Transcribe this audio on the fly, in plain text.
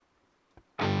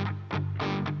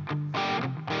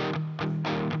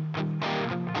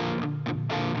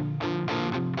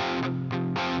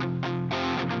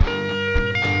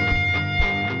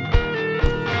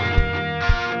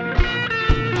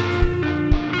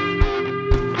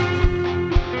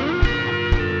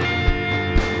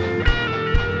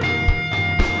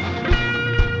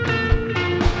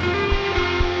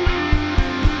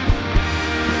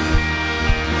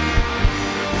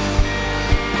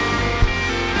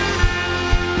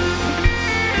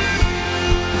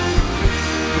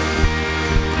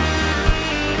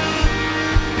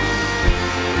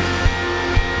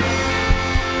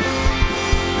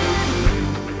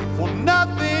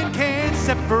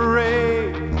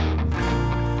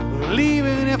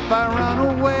I run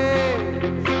away,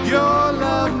 your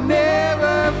love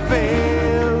never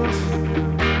fails.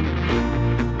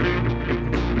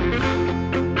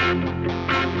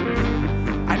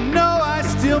 I know I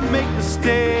still make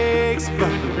mistakes,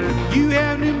 but you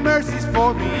have new mercies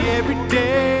for me every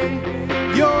day.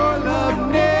 Your love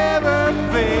never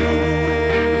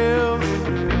fails.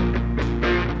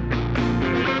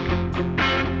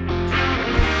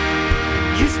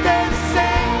 You stay the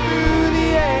same through the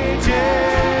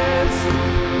ages.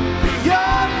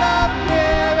 Your love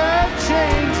never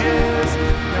changes.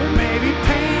 There may be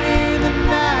pain in the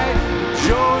night, but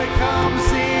joy comes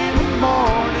in the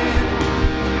morning.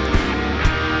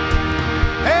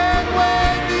 And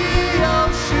when the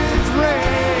oceans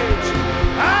rage,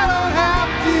 I don't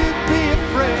have to be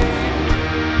afraid,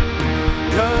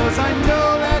 'cause I know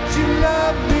that you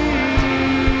love me.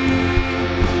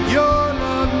 Your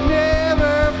love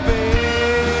never fails.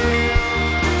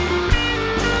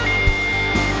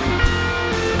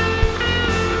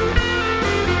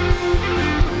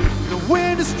 The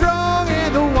wind is strong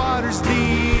and the water's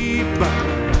deep, but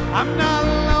I'm not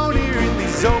alone here in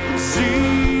these open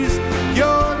seas.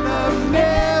 Your love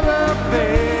never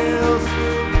fails.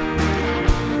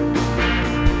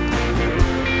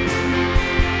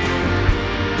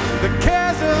 The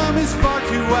chasm is far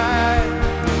too wide.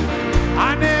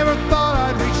 I never thought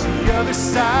I'd reach the other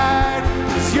side,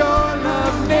 'cause your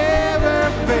love never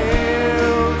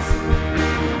fails.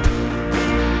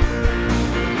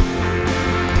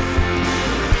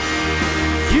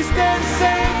 You stay the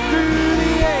same through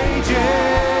the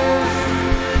ages.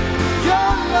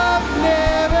 Your love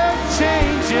never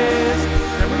changes.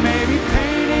 There may be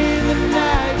pain in the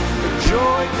night, but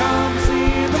joy comes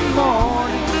in the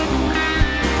morning.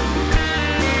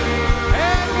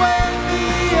 And when the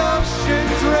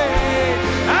oceans rage,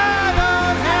 I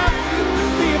don't have to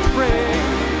be afraid,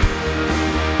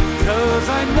 'cause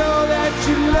I know that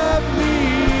you love me.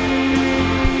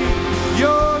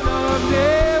 Your love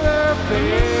never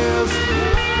fails.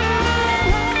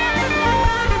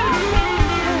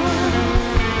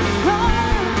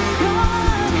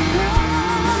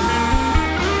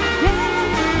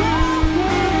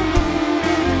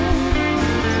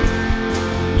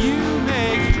 You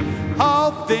make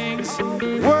all things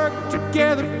work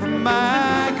together for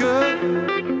my good.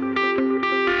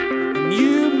 And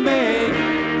you make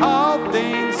all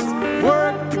things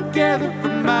work together for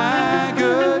my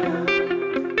good.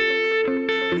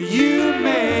 You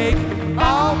make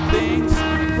all things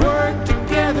work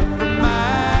together for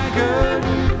my good.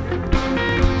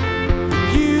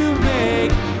 You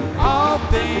make all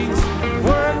things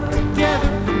work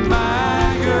together for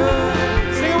my good.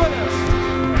 Sing it with us.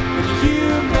 You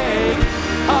make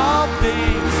all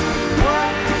things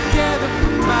work together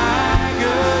for my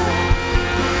good.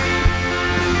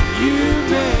 You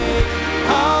make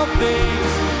all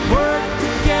things work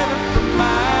together for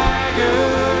my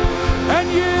good. And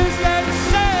you stay the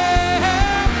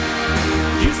same.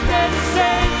 You stay the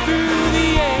same through the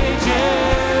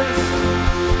ages.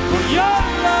 Well, your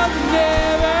love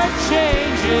never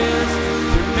changes.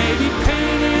 There may be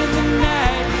pain in the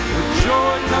night, but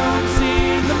joy comes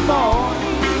in the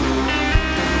morning.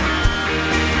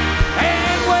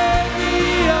 And when the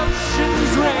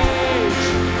oceans rage,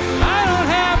 I don't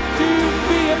have to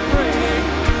be afraid,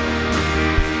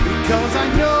 because I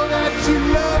know that you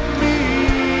love me.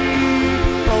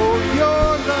 Oh, your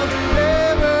love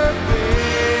never fails.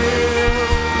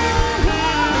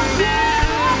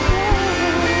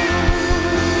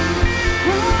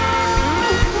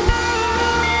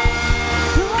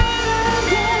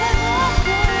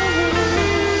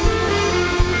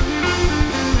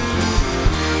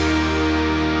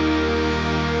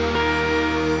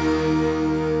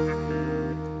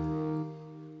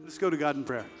 Let's go to God in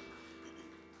prayer.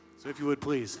 So if you would,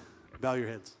 please, bow your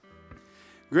heads.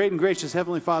 Great and gracious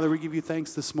Heavenly Father, we give you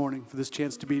thanks this morning for this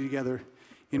chance to be together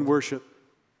in worship.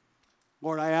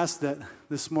 Lord, I ask that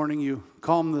this morning you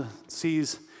calm the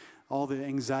seas, all the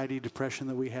anxiety, depression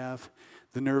that we have,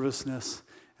 the nervousness.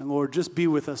 And Lord, just be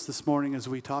with us this morning as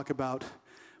we talk about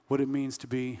what it means to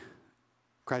be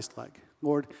Christ-like.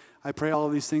 Lord, I pray all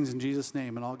of these things in Jesus'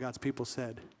 name, and all God's people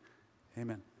said,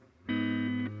 amen.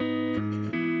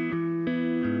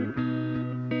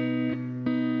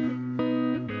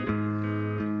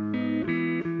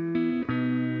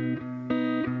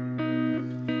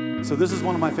 So this is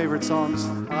one of my favorite songs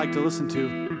I like to listen to,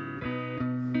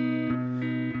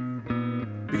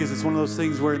 because it's one of those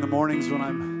things where in the mornings when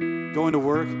I'm going to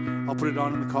work, I'll put it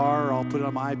on in the car, or I'll put it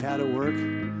on my iPad at work,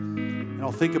 and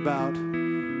I'll think about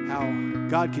how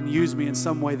God can use me in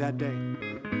some way that day.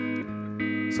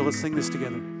 So let's sing this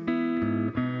together.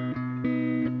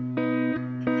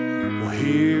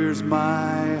 Here's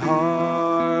my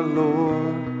heart,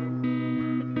 Lord.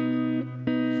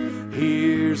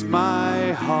 Here's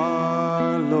my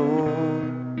heart,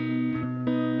 Lord.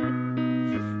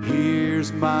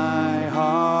 Here's my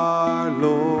heart,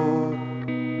 Lord.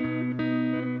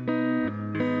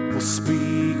 Will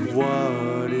speak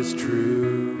what is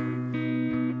true.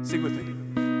 Sing with me.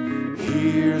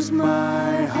 Here's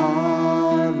my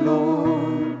heart,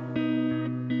 Lord.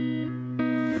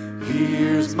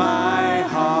 Here's my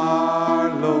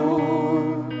heart,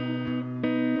 Lord.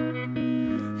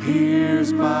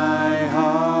 Here's my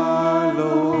heart,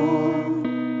 Lord.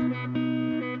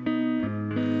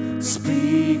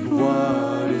 Speak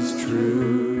what is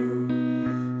true.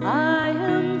 I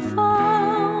am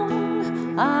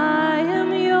found, I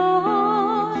am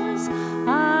yours,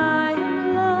 I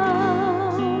am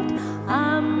loved,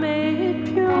 I'm made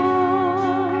pure,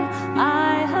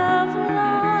 I have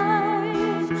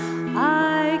life,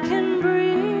 I can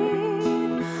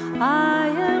breathe, I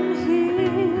am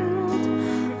healed,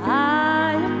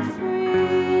 I am free.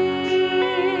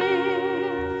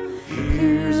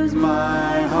 Here's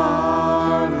my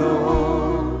heart,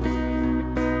 Lord.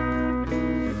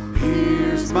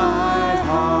 Here's my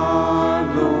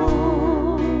heart,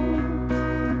 Lord.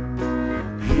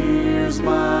 Here's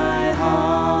my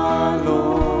heart,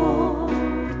 Lord.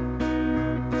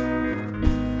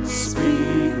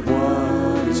 Speak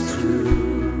what is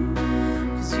true.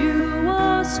 'Cause you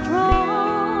are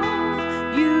strong,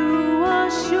 you are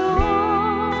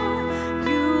sure,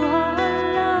 you are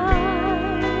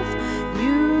life,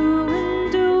 you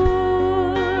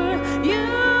endure, you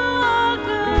are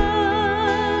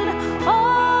good,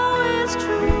 always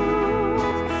true,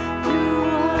 you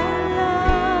are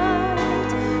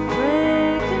light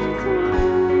breaking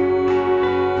through.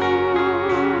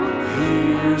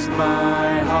 Here's my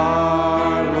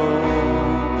heart, Lord.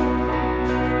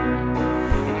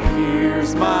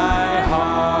 Here's my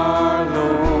heart,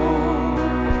 Lord.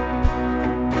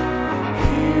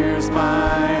 Here's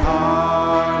my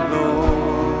heart,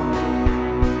 Lord.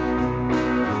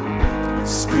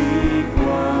 Speak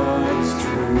what is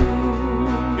true.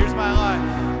 Here's my life.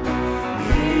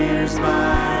 Here's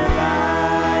my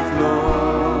life,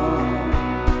 Lord.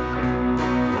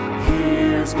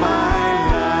 Here's my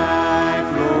life,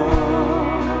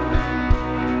 Lord.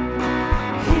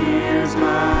 Here's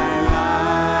my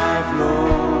life,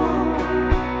 Lord.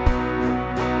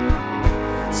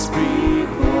 Speak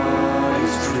what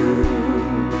is true.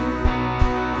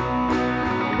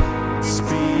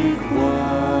 Speak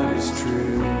what is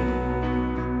true.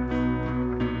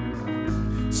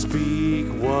 Speak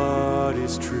what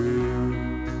is true.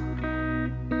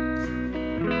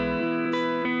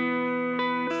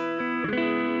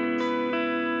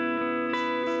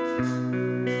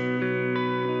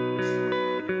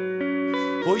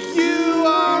 Well, you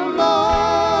are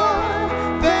more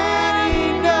than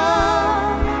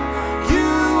enough.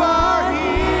 You are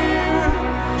here.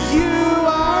 You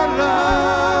are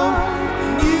love.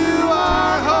 You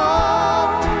are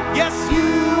hope. Yes,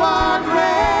 you are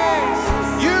grace.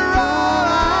 You're all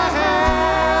I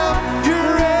have.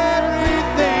 You're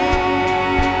everything.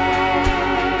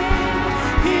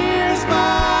 Here's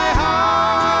my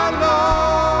heart,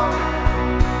 Lord.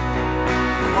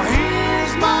 Well,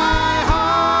 here's my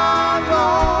heart,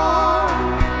 Lord.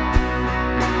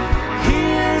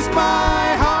 Here's my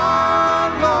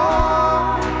heart,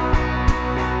 Lord.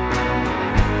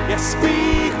 Yes,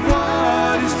 speak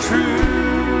what is true.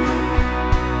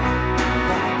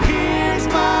 Here's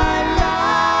my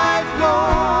life,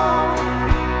 Lord.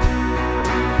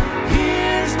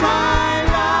 Here's my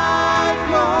life,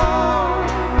 Lord.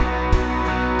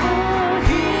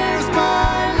 Here's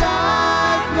my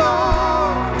life,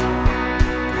 Lord.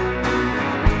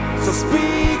 So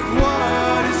speak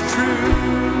what is true.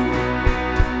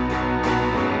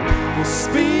 Well,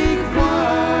 speak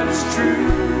what is true.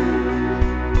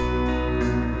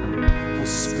 Well,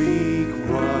 speak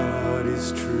what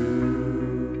is true.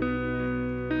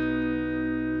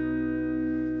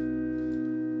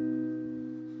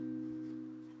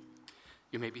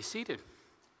 You may be seated.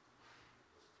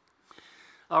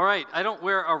 All right, I don't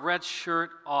wear a red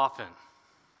shirt often.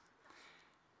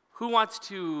 Who wants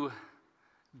to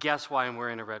guess why I'm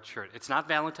wearing a red shirt? It's not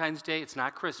Valentine's Day, it's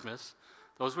not Christmas.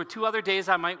 Those were two other days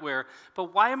I might wear,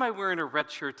 but why am I wearing a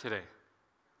red shirt today?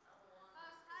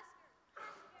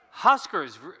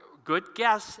 Huskers, good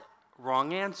guess,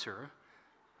 wrong answer.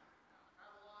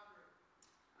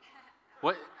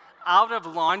 What? Out of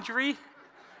laundry?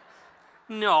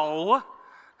 No.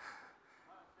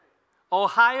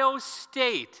 Ohio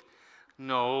State.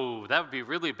 No, that would be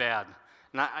really bad.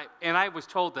 And I was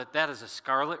told that is a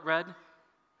scarlet red.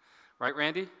 Right,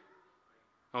 Randy?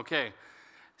 Okay.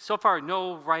 So far,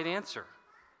 no right answer.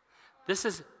 This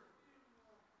is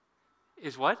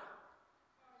what?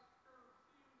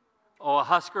 Oh, a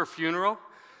Husker funeral?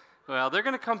 Well, they're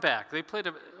going to come back. They played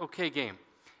an okay game.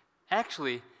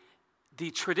 Actually,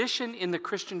 the tradition in the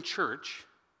Christian church,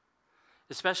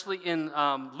 especially in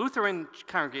Lutheran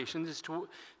congregations, is to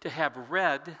have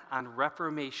read on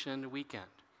Reformation weekend.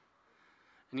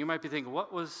 And you might be thinking,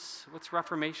 what's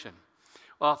Reformation?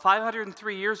 Well,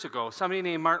 503 years ago, somebody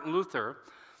named Martin Luther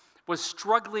was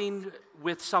struggling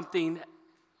with something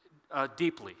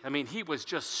deeply. I mean, he was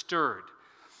just stirred.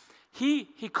 He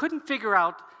couldn't figure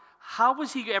out how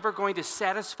was he ever going to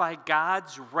satisfy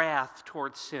God's wrath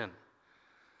towards sin.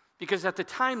 Because at the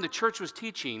time, the church was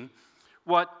teaching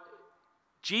what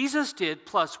Jesus did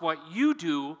plus what you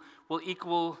do will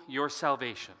equal your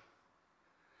salvation.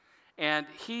 And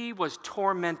he was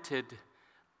tormented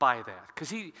by that. Because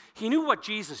he knew what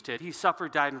Jesus did. He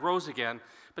suffered, died, and rose again.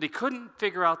 But he couldn't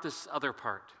figure out this other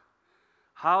part.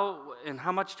 How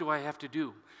much do I have to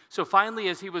do? So finally,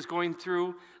 as he was going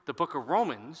through the book of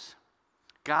Romans,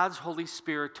 God's Holy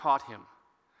Spirit taught him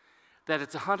that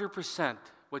it's 100%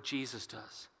 what Jesus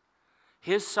does.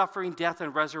 His suffering, death,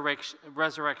 and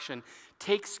resurrection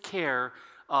takes care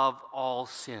of all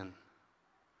sin.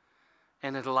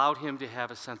 And it allowed him to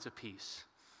have a sense of peace.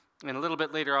 And a little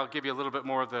bit later, I'll give you a little bit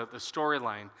more of the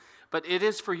storyline. But it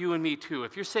is for you and me too.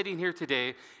 If you're sitting here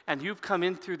today and you've come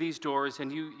in through these doors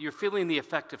and you're feeling the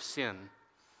effect of sin,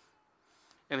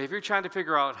 and if you're trying to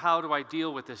figure out how do I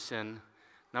deal with this sin,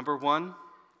 number one,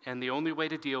 and the only way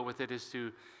to deal with it is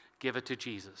to give it to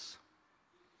Jesus.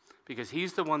 Because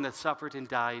he's the one that suffered and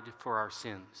died for our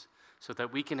sins so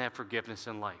that we can have forgiveness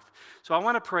in life. So I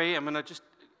want to pray. I'm going to just,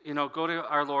 go to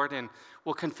our Lord and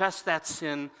we'll confess that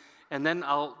sin, and then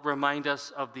I'll remind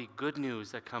us of the good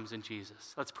news that comes in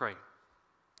Jesus. Let's pray.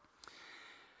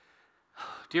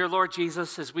 Dear Lord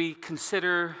Jesus, as we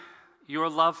consider your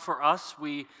love for us,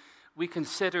 we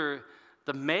consider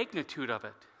the magnitude of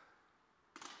it.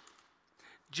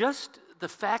 Just the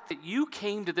fact that you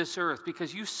came to this earth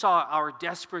because you saw our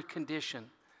desperate condition.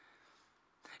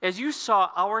 As you saw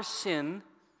our sin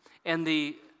and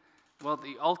the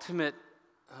ultimate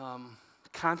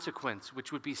consequence,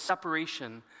 which would be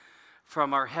separation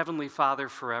from our Heavenly Father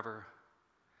forever.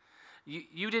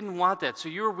 You didn't want that, so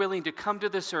you were willing to come to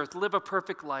this earth, live a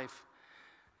perfect life,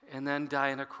 and then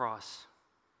die on a cross.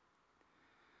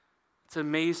 It's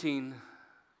amazing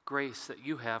grace that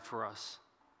you have for us,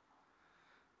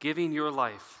 giving your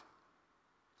life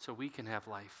so we can have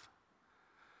life.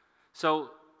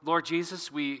 So, Lord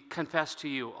Jesus, we confess to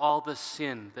you all the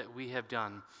sin that we have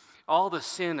done, all the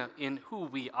sin in who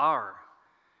we are,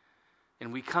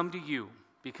 and we come to you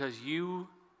because you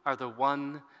are the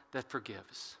one that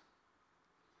forgives.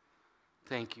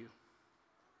 Thank you.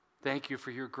 Thank you for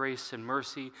your grace and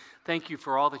mercy. Thank you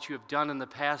for all that you have done in the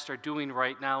past, are doing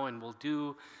right now, and will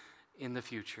do in the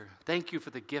future. Thank you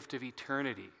for the gift of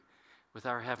eternity with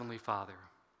our Heavenly Father.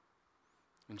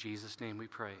 In Jesus' name we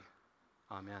pray.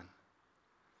 Amen.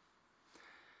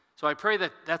 So I pray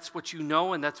that that's what you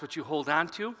know and that's what you hold on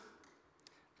to.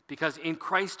 Because in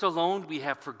Christ alone we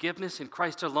have forgiveness. In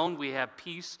Christ alone we have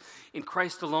peace. In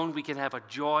Christ alone we can have a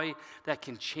joy that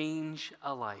can change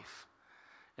a life.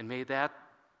 And may that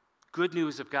good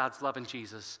news of God's love in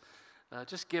Jesus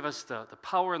just give us the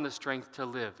power and the strength to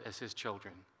live as his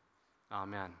children.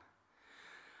 Amen.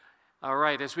 All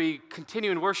right, as we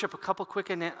continue in worship, a couple quick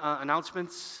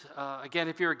announcements. Again,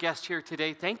 if you're a guest here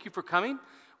today, thank you for coming.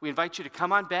 We invite you to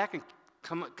come on back and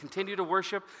continue to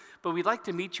worship. But we'd like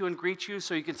to meet you and greet you,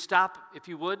 so you can stop, if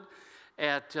you would,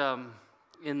 at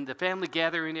in the family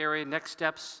gathering area, Next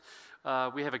Steps.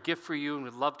 We have a gift for you, and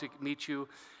we'd love to meet you.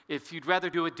 If you'd rather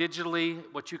do it digitally,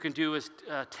 what you can do is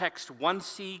text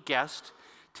 1C guest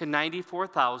to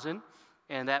 94,000,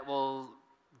 and that will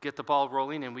get the ball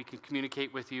rolling, and we can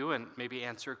communicate with you and maybe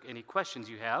answer any questions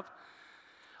you have.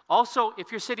 Also,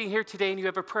 if you're sitting here today and you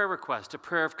have a prayer request, a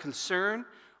prayer of concern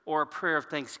or a prayer of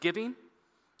thanksgiving,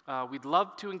 we'd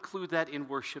love to include that in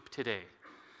worship today.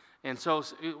 And so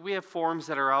we have forms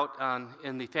that are out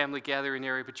in the family gathering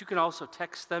area, but you can also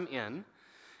text them in.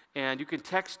 And you can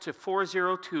text to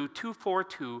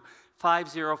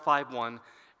 402-242-5051,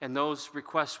 and those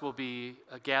requests will be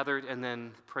gathered and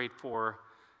then prayed for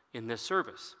in this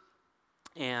service.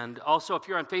 And also, if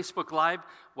you're on Facebook Live,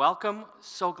 welcome.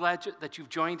 So glad that you've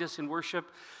joined us in worship.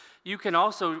 You can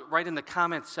also write in the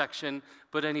comments section,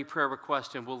 put any prayer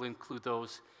request, and we'll include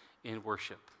those in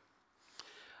worship.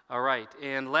 All right,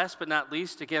 and last but not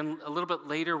least, again, a little bit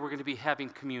later, we're going to be having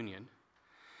communion.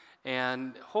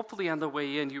 And hopefully on the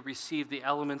way in, you received the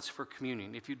elements for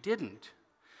communion. If you didn't,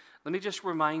 let me just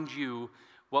remind you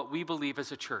what we believe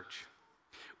as a church.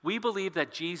 We believe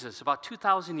that Jesus, about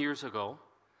 2,000 years ago,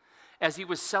 as he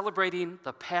was celebrating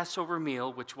the Passover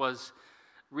meal, which was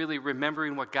really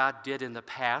remembering what God did in the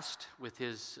past with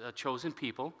his chosen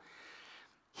people,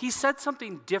 he said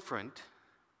something different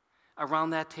around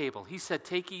that table. He said,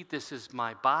 "Take, eat, this is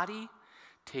my body.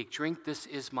 Take, drink, this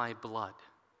is my blood."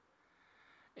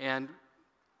 And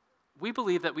we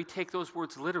believe that we take those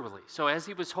words literally. So as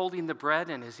he was holding the bread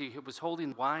and as he was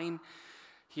holding wine,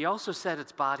 he also said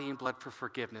it's body and blood for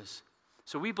forgiveness.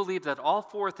 So we believe that all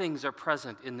four things are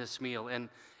present in this meal. And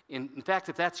in fact,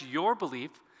 if that's your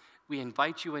belief, we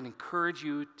invite you and encourage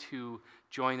you to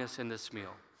join us in this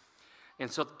meal.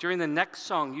 And so during the next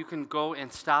song, you can go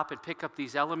and stop and pick up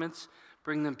these elements,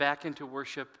 bring them back into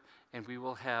worship, and we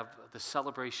will have the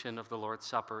celebration of the Lord's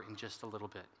Supper in just a little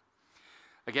bit.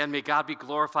 Again, may God be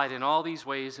glorified in all these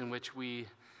ways in which we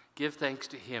give thanks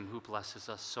to him who blesses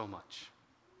us so much.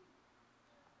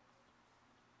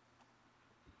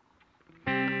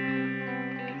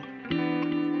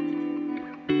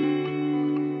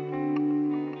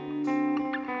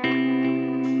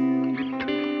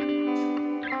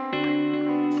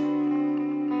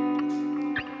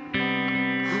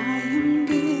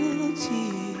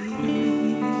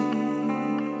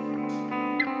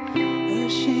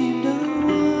 Ashamed of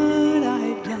what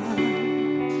I've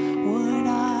done, what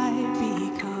I've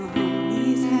become.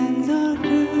 These hands are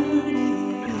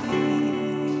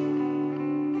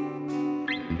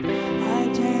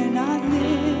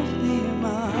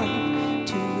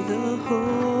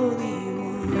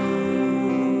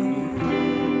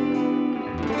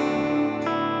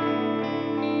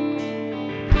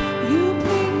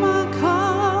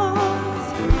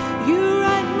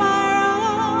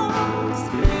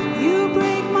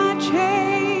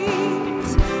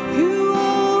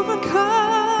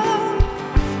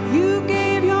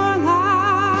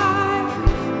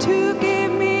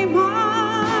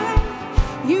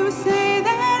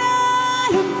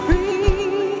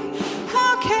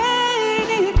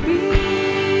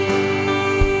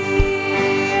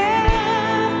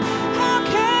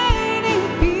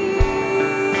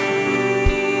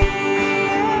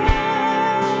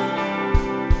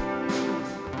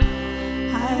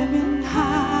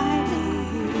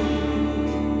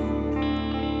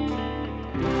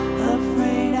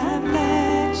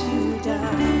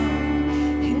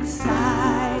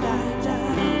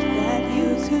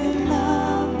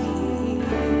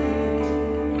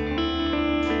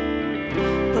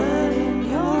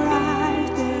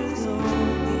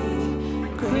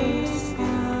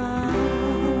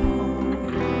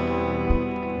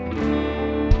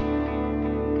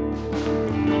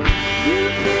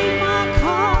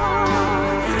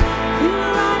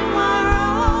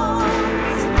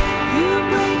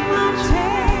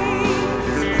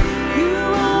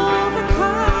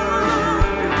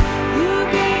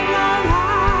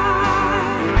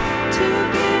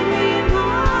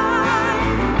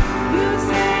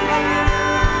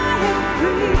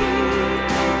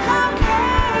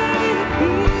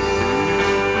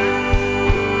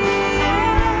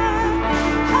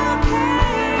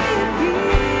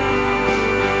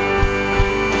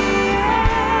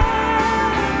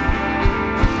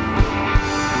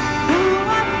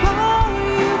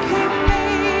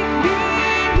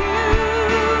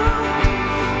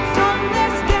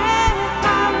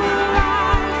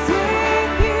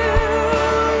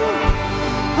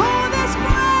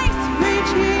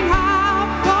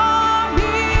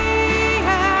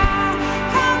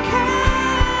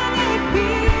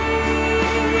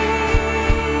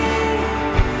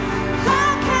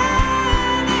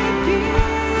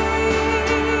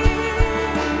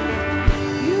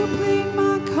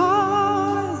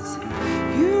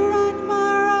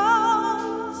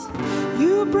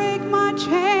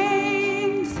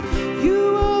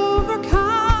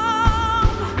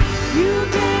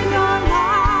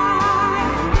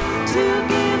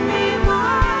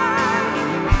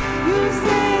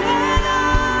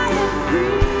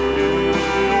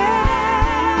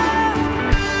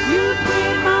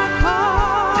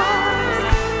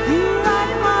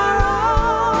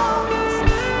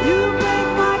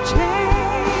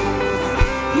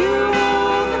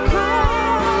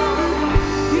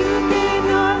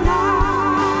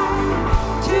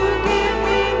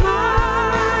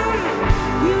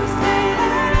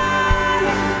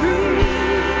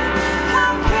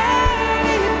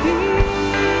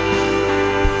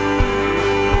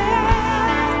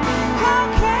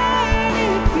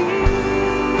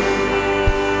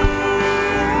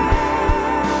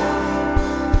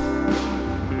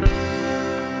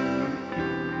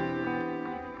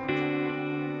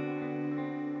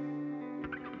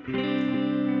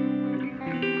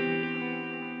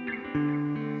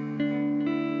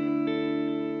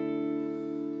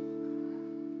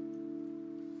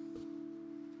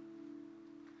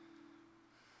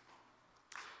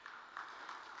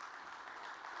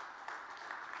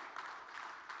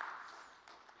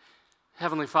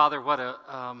Heavenly Father, what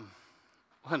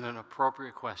an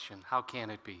appropriate question. How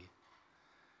can it be?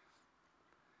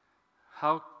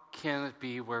 How can it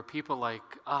be where people like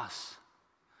us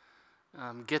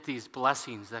get these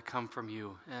blessings that come from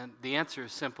you? And the answer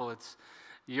is simple. It's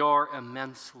your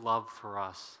immense love for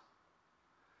us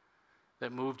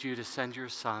that moved you to send your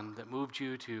Son, that moved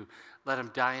you to let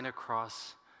him die on a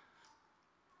cross.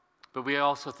 But we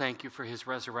also thank you for his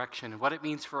resurrection and what it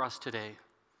means for us today.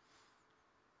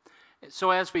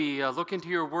 So as we look into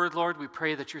your word, Lord, we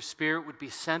pray that your Spirit would be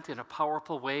sent in a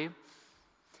powerful way,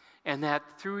 and that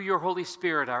through your Holy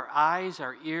Spirit, our eyes,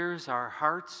 our ears, our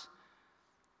hearts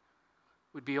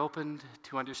would be opened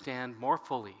to understand more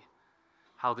fully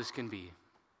how this can be,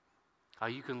 how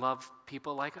you can love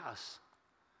people like us.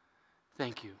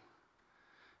 Thank you.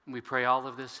 And we pray all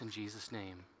of this in Jesus'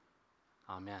 name.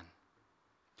 Amen.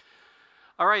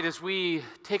 All right, as we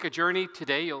take a journey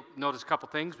today, you'll notice a couple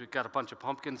things. We've got a bunch of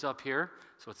pumpkins up here,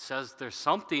 so it says there's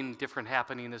something different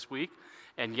happening this week.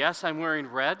 And yes, I'm wearing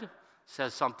red,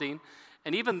 says something.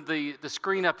 And even the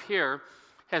screen up here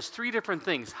has three different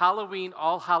things: Halloween,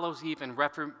 All Hallows Eve, and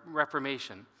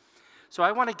Reformation. So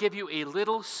I want to give you a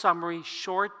little summary,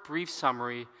 short, brief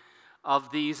summary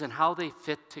of these and how they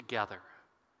fit together.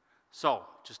 So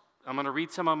I'm going to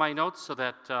read some of my notes so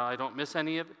that I don't miss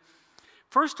any of it.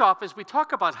 First off, as we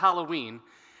talk about Halloween,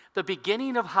 the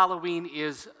beginning of Halloween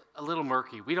is a little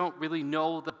murky. We don't really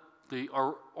know the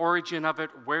origin of it,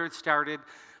 where it started.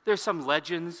 There's some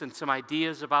legends and some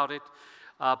ideas about it,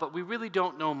 but we really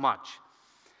don't know much.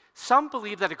 Some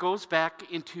believe that it goes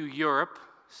back into Europe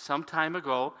some time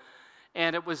ago,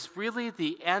 and it was really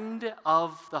the end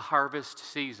of the harvest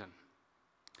season.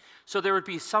 So there would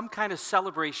be some kind of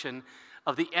celebration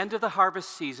of the end of the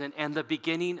harvest season and the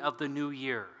beginning of the new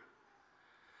year.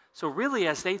 So really,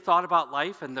 as they thought about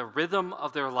life and the rhythm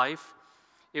of their life,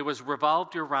 it was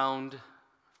revolved around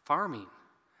farming.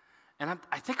 And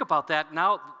I think about that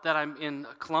now that I'm in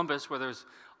Columbus, where there's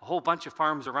a whole bunch of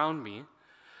farms around me,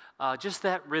 just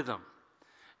that rhythm.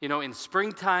 You know, in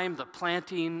springtime, the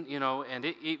planting, and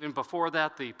even before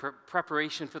that, the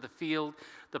preparation for the field,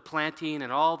 the planting,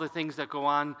 and all the things that go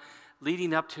on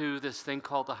leading up to this thing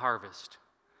called the harvest.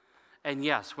 And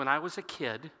yes, when I was a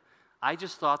kid, I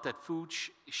just thought that food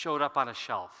showed up on a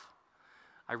shelf.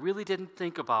 I really didn't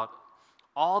think about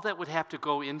all that would have to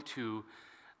go into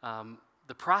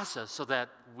the process so that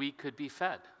we could be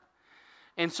fed.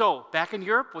 And so back in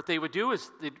Europe, what they would do is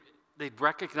they'd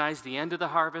recognize the end of the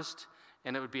harvest,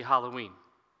 and it would be Halloween.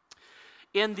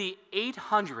 In the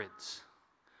 800s,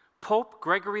 Pope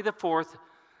Gregory IV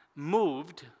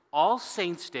moved All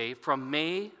Saints' Day from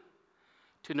May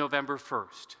to November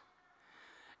 1st.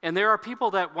 And there are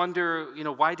people that wonder,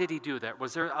 why did he do that?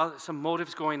 Was there some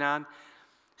motives going on?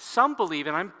 Some believe,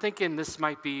 and I'm thinking this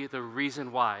might be the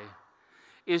reason why,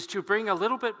 is to bring a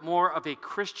little bit more of a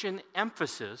Christian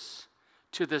emphasis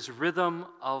to this rhythm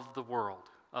of the world,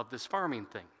 of this farming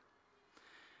thing.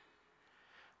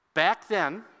 Back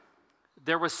then,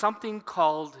 there was something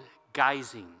called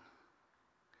guising.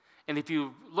 And if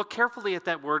you look carefully at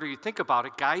that word, or you think about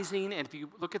it, guising, and if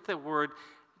you look at the word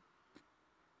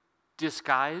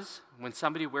disguise, when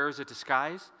somebody wears a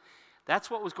disguise, that's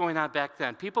what was going on back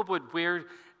then. People would wear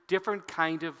different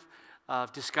kind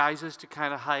of disguises to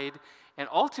kind of hide, and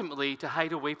ultimately to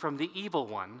hide away from the evil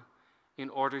one in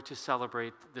order to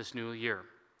celebrate this new year.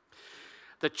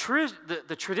 The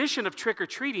tradition of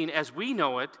trick-or-treating, as we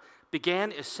know it,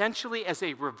 began essentially as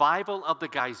a revival of the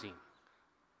guising.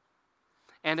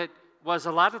 And it was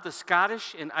a lot of the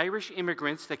Scottish and Irish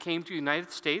immigrants that came to the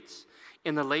United States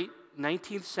in the late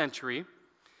 19th century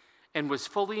and was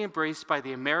fully embraced by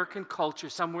the American culture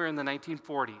somewhere in the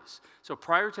 1940s. So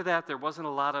prior to that, there wasn't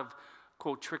a lot of,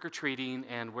 quote, trick-or-treating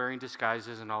and wearing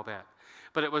disguises and all that.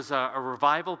 But it was a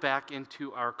revival back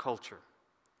into our culture.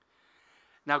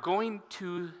 Now going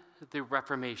to the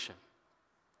Reformation.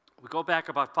 We go back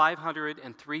about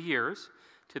 503 years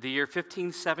to the year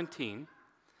 1517.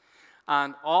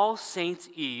 On All Saints'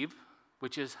 Eve,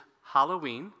 which is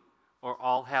Halloween, or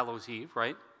All Hallows' Eve,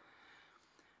 right?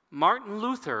 Martin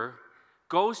Luther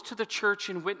goes to the church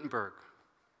in Wittenberg.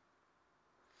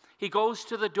 He goes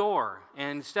to the door,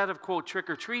 and instead of, quote,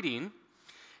 trick-or-treating,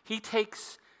 he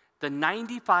takes the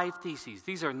 95 Theses.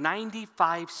 These are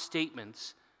 95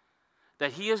 statements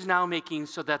that he is now making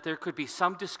so that there could be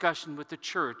some discussion with the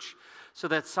church so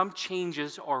that some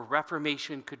changes or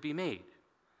reformation could be made.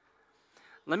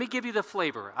 Let me give you the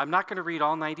flavor. I'm not going to read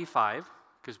all 95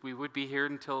 because we would be here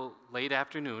until late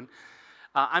afternoon.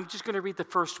 I'm just going to read the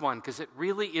first one because it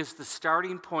really is the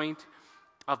starting point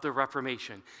of the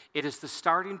Reformation. It is the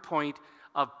starting point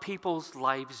of people's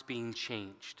lives being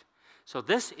changed. So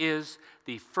this is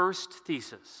the first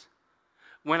thesis.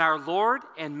 When our Lord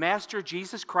and Master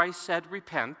Jesus Christ said,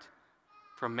 repent,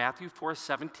 from Matthew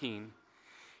 4:17,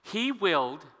 he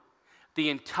willed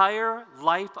the entire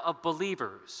life of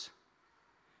believers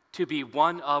to be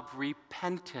one of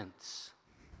repentance.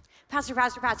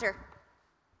 Pastor.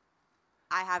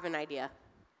 I have an idea.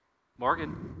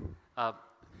 Morgan,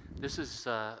 this is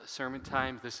sermon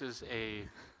time. This is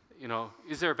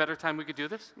is there a better time we could do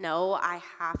this? No, I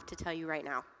have to tell you right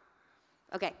now.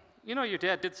 Okay. You know, your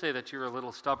dad did say that you were a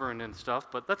little stubborn and stuff,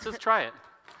 but let's just try it.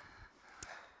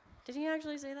 Did he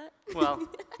actually say that? Well,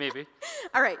 maybe.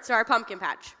 All right, so our pumpkin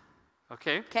patch.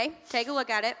 Okay. Okay, take a look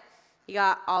at it. You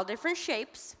got all different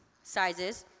shapes,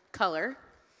 sizes, color,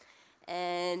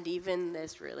 and even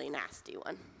this really nasty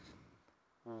one.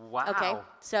 Wow. Okay,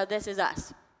 so this is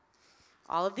us.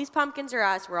 All of these pumpkins are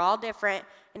us. We're all different,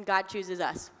 and God chooses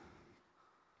us.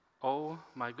 Oh,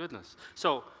 my goodness.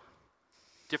 So,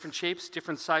 different shapes,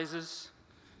 different sizes,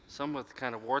 some with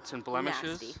kind of warts and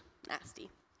blemishes. Nasty.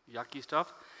 Yucky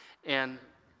stuff. And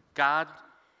God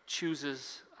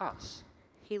chooses us.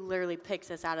 He literally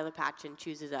picks us out of the patch and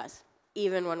chooses us,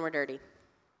 even when we're dirty.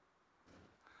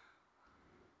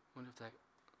 Wonder if that.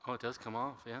 Oh, it does come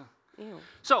off. Yeah. Ew.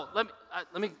 So let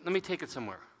me take it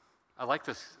somewhere. I like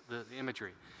this the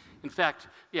imagery. In fact,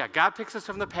 yeah, God picks us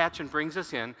from the patch and brings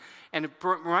us in, and it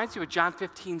reminds you of John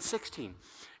 15:16.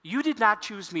 You did not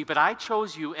choose me, but I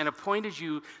chose you and appointed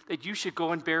you that you should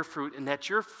go and bear fruit, and that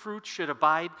your fruit should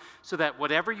abide, so that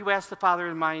whatever you ask the Father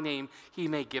in my name, he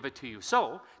may give it to you.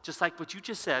 So, just like what you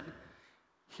just said,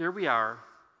 here we are,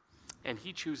 and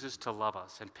he chooses to love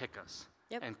us and pick us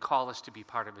and call us to be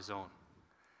part of his own.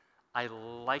 I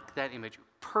like that image.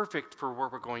 Perfect for where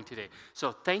we're going today.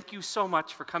 So thank you so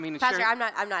much for coming and Pastor, sharing.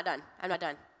 I'm not done.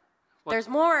 What? There's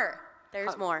more.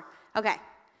 More. Okay,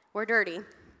 we're dirty.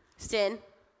 Sin.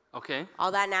 Okay.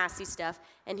 All that nasty stuff.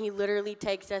 And he literally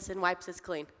takes us and wipes us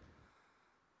clean.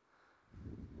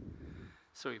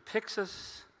 So he picks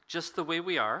us just the way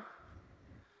we are,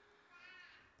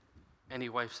 and he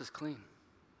wipes us clean.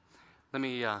 Let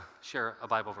me share a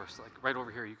Bible verse, like right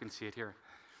over here. You can see it here.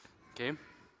 Okay?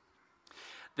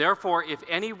 Therefore, if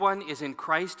anyone is in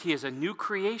Christ, he is a new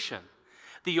creation.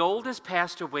 The old has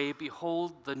passed away.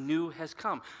 Behold, the new has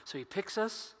come. So he picks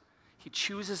us, he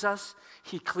chooses us,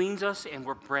 he cleans us, and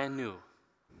we're brand new.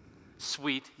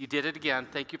 Sweet. You did it again.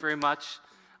 Thank you very much.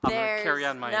 I'm going to carry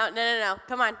on my... No.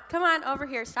 Come on, over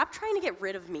here. Stop trying to get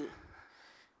rid of me.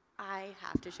 I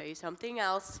have to show you something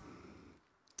else.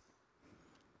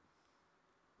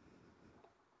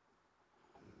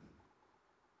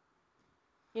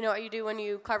 You know what you do when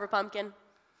you carve a pumpkin?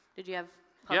 Did you have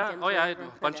pumpkins? I had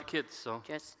a bunch of kids, so...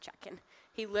 Just checking.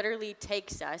 He literally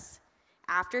takes us,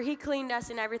 after he cleaned us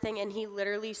and everything, and he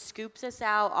literally scoops us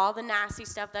out, all the nasty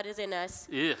stuff that is in us,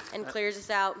 and clears us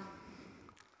out.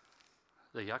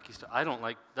 The yucky stuff. I don't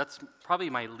like... That's probably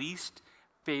my least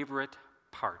favorite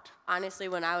part. Honestly,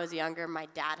 when I was younger, my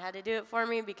dad had to do it for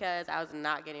me because I was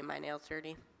not getting my nails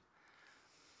dirty.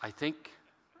 I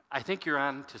think you're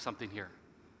on to something here.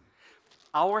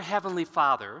 Our Heavenly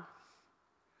Father,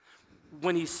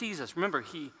 when he sees us, remember,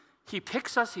 he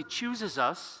picks us, he chooses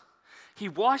us, he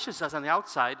washes us on the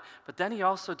outside, but then he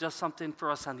also does something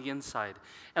for us on the inside.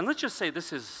 And let's just say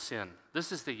this is sin.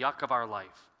 This is the yuck of our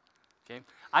life. Okay?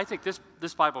 I think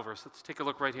this Bible verse, let's take a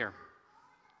look right here.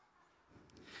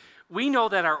 We know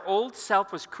that our old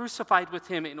self was crucified with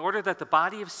him in order that the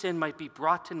body of sin might be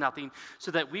brought to nothing,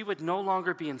 so that we would no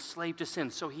longer be enslaved to sin.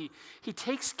 So he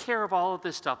takes care of all of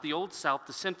this stuff, the old self,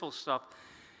 the sinful stuff,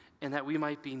 and that we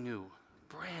might be new,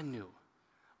 brand new.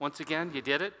 Once again, you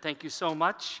did it. Thank you so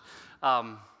much.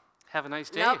 Have a nice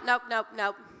day.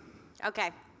 Nope.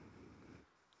 Okay.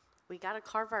 We got to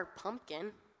carve our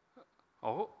pumpkin.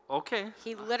 Oh, okay.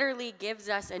 He literally gives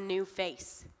us a new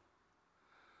face.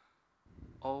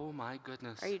 Oh, my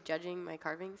goodness. Are you judging my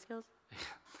carving skills?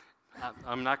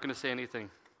 I'm not going to say anything.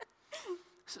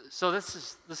 So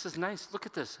this is nice. Look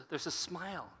at this. There's a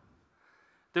smile.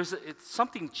 It's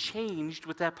something changed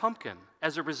with that pumpkin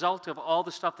as a result of all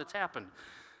the stuff that's happened.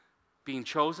 Being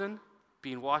chosen,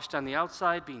 being washed on the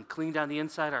outside, being cleaned on the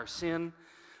inside, our sin.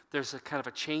 There's a kind of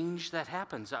a change that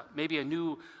happens, maybe a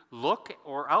new look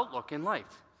or outlook in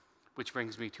life, which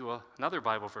brings me to another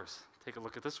Bible verse. Take a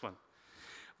look at this one.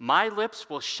 My lips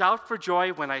will shout for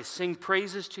joy when I sing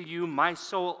praises to you, my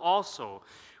soul also,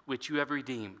 which you have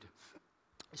redeemed.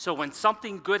 So when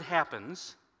something good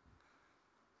happens,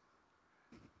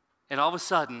 and all of a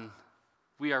sudden,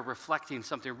 we are reflecting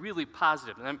something really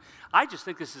positive. And I just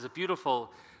think this is a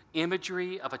beautiful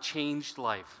imagery of a changed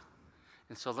life.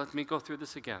 And so let me go through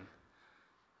this again.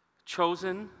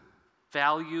 Chosen,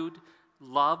 valued,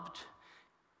 loved,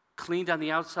 cleaned on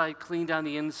the outside, cleaned on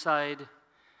the inside,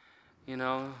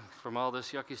 from all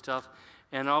this yucky stuff.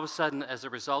 And all of a sudden, as a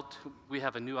result, we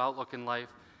have a new outlook in life.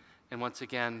 And once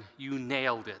again, you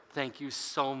nailed it. Thank you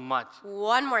so much.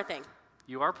 One more thing.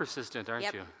 You are persistent, aren't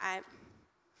Yep,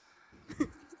 you?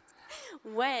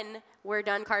 When we're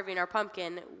done carving our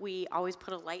pumpkin, we always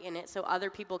put a light in it so other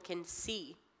people can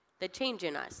see the change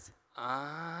in us.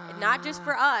 Not just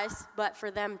for us, but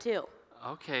for them too.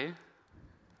 Okay.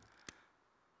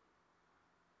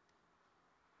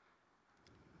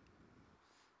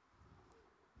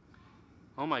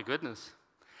 Oh my goodness.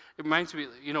 It reminds me,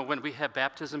 when we have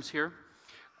baptisms here,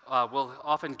 we'll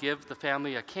often give the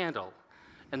family a candle.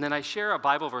 And then I share a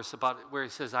Bible verse about it where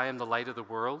it says, I am the light of the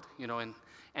world,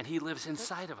 and he lives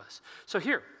inside of us. So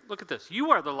here, look at this.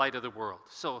 You are the light of the world.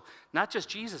 So not just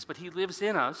Jesus, but he lives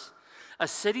in us. A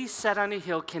city set on a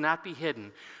hill cannot be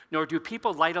hidden, nor do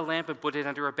people light a lamp and put it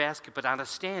under a basket, but on a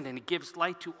stand, and it gives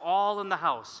light to all in the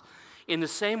house. In the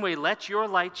same way, let your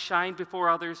light shine before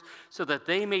others so that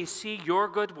they may see your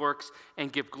good works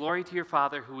and give glory to your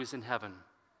Father who is in heaven.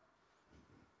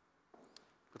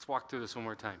 Let's walk through this one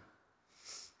more time.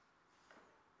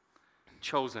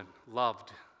 Chosen,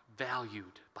 loved,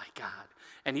 valued by God.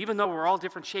 And even though we're all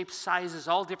different shapes, sizes,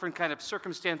 all different kind of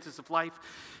circumstances of life,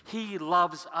 he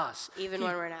loves us. Even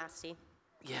when we're nasty.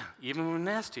 Yeah, even when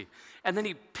we're nasty. And then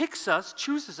he picks us,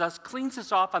 chooses us, cleans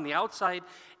us off on the outside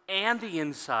and the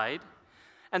inside.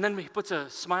 And then he puts a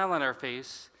smile on our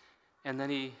face, and then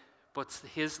he puts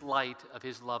his light of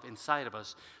his love inside of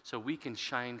us so we can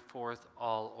shine forth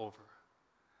all over.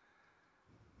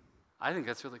 I think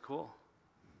that's really cool.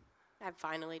 I'm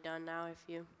finally done now, if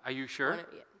you... Are you sure?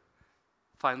 Yeah.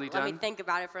 Finally done? Let me think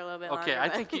about it for a little bit longer. Okay, I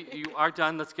think you are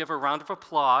done. Let's give her a round of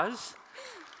applause.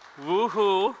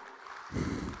 Woo-hoo.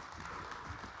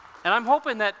 And I'm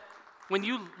hoping that when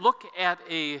you look at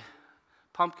a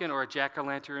pumpkin or a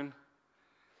jack-o'-lantern,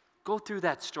 go through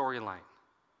that storyline.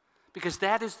 Because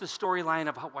that is the storyline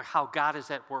of how God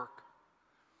is at work.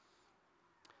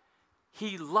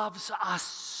 He loves us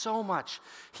so much.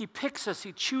 He picks us.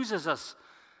 He chooses us.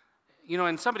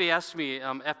 And somebody asked me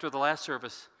after the last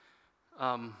service,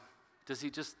 does he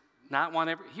just not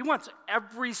want he wants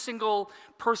every single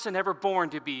person ever born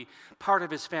to be part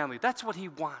of his family. That's what he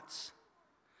wants.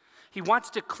 He wants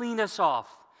to clean us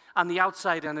off on the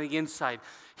outside and on the inside.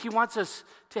 He wants us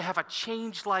to have a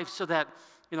changed life so that,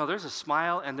 there's a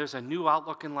smile and there's a new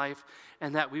outlook in life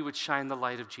and that we would shine the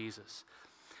light of Jesus.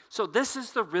 So this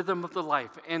is the rhythm of the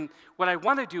life. And what I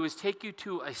want to do is take you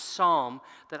to a psalm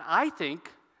that I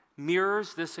think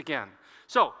mirrors this again.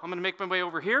 So I'm going to make my way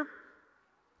over here.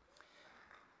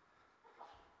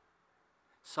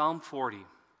 Psalm 40.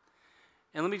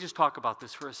 And let me just talk about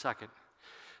this for a second.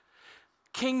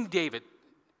 King David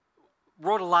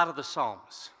wrote a lot of the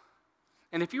Psalms.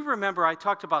 And if you remember, I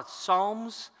talked about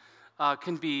Psalms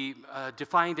can be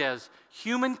defined as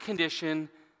human condition,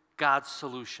 God's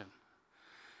solution.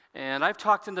 And I've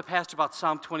talked in the past about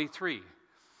Psalm 23.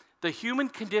 The human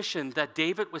condition that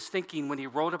David was thinking when he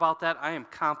wrote about that, I am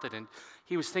confident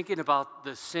he was thinking about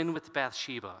the sin with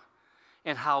Bathsheba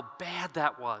and how bad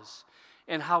that was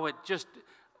and how it just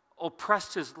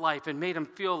oppressed his life and made him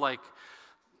feel like,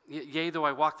 yea, though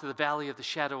I walk through the valley of the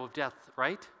shadow of death,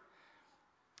 right?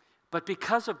 But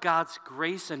because of God's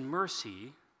grace and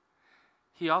mercy,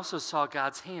 he also saw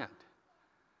God's hand.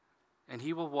 And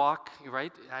he will walk,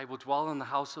 right? I will dwell in the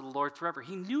house of the Lord forever.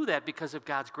 He knew that because of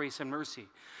God's grace and mercy.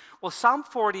 Well, Psalm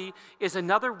 40 is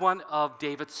another one of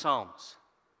David's Psalms.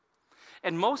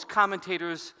 And most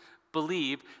commentators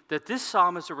believe that this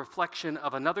psalm is a reflection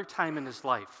of another time in his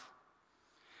life.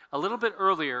 A little bit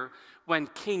earlier, when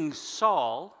King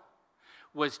Saul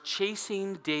was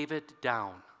chasing David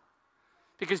down.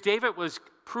 Because David was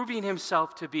proving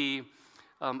himself to be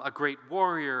a great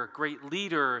warrior, a great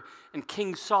leader, and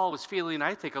King Saul was feeling,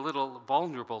 I think, a little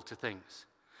vulnerable to things.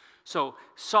 So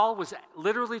Saul was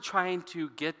literally trying to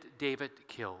get David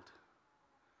killed,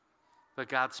 but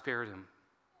God spared him.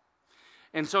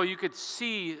 And so you could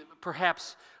see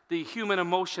perhaps the human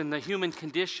emotion, the human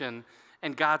condition,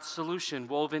 and God's solution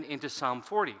woven into Psalm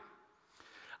 40.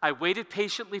 I waited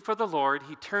patiently for the Lord.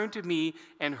 He turned to me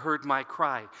and heard my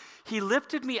cry. He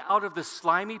lifted me out of the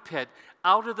slimy pit,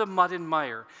 out of the mud and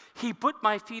mire. He put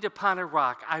my feet upon a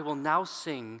rock. I will now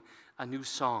sing a new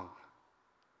song.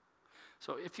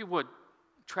 So if you would,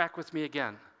 track with me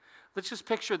again. Let's just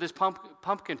picture this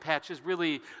pumpkin patch is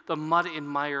really the mud and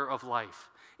mire of life.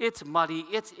 It's muddy,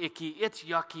 it's icky, it's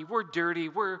yucky, we're dirty,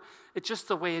 it's just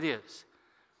the way it is.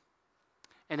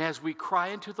 And as we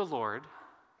cry unto the Lord,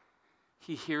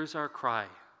 He hears our cry.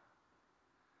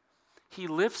 He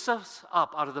lifts us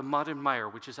up out of the mud and mire,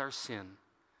 which is our sin,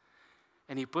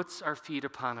 and He puts our feet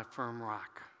upon a firm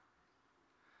rock.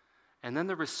 And then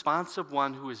the response of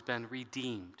one who has been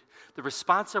redeemed, the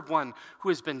response of one who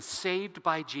has been saved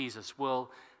by Jesus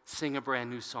will sing a brand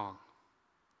new song.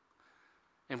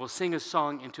 And we'll sing a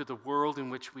song into the world in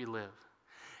which we live.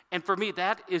 And for me,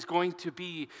 that is going to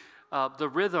be the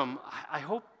rhythm I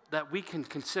hope that we can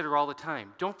consider all the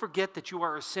time. Don't forget that you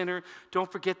are a sinner.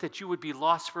 Don't forget that you would be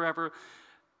lost forever.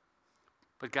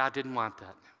 But God didn't want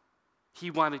that. He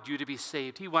wanted you to be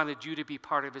saved. He wanted you to be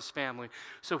part of His family.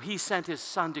 So He sent His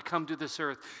Son to come to this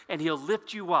earth, and He'll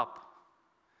lift you up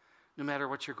no matter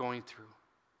what you're going through.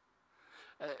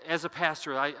 As a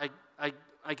pastor,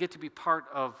 I get to be part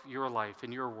of your life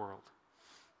and your world.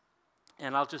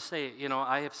 And I'll just say,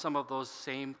 I have some of those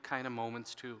same kind of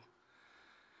moments too,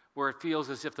 where it feels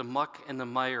as if the muck and the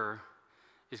mire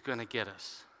is going to get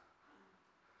us.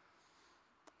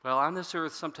 Well, on this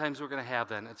earth, sometimes we're going to have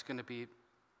that, and it's going to be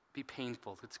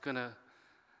painful. It's going to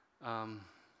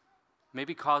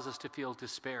maybe cause us to feel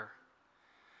despair.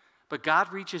 But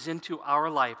God reaches into our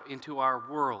life, into our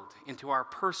world, into our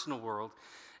personal world,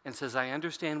 and says, I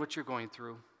understand what you're going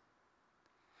through.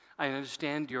 I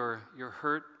understand your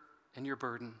hurt and your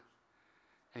burden.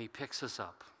 And He picks us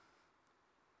up.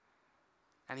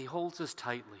 And He holds us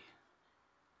tightly.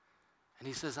 And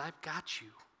He says, I've got you.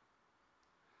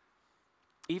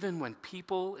 Even when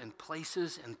people and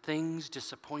places and things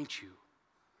disappoint you,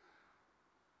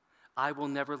 I will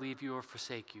never leave you or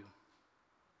forsake you.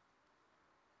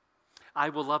 I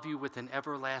will love you with an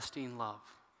everlasting love.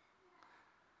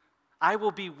 I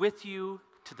will be with you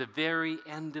to the very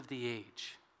end of the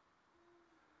age.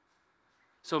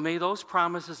 So may those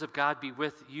promises of God be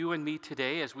with you and me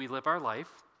today as we live our life.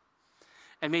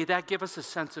 And may that give us a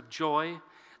sense of joy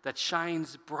that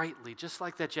shines brightly, just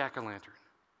like that jack-o'-lantern,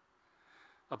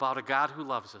 about a God who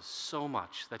loves us so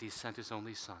much that He sent His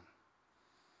only Son.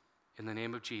 In the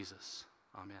name of Jesus,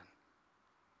 amen.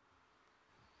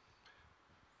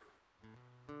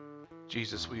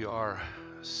 Jesus, we are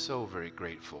so very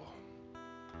grateful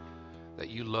that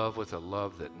You love with a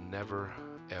love that never,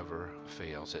 ever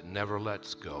fails. It never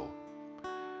lets go.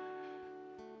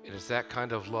 It is that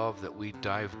kind of love that we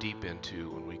dive deep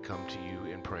into when we come to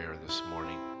You in prayer this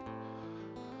morning.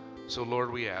 So,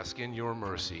 Lord, we ask in Your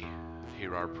mercy,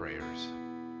 hear our prayers.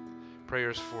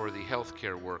 Prayers for the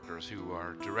healthcare workers who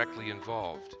are directly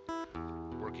involved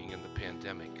working in the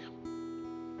pandemic.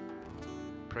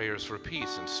 Prayers for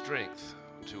peace and strength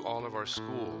to all of our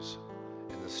schools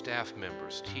and the staff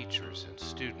members, teachers, and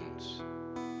students.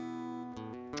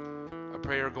 A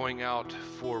prayer going out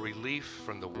for relief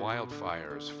from the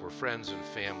wildfires for friends and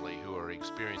family who are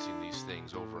experiencing these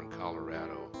things over in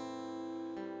Colorado.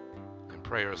 And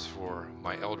prayers for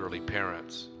my elderly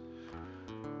parents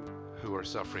who are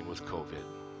suffering with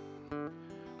COVID.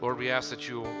 Lord, we ask that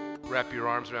You'll wrap Your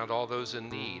arms around all those in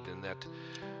need, and that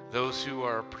those who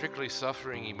are particularly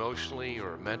suffering emotionally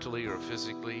or mentally or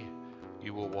physically,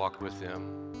 You will walk with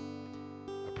them.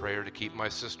 A prayer to keep my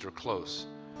sister close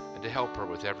and to help her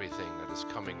with everything that is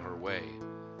coming her way.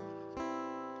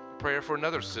 A prayer for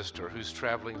another sister who's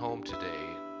traveling home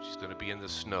today. She's going to be in the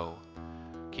snow.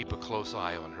 Keep a close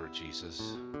eye on her,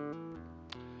 Jesus.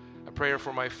 A prayer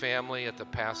for my family at the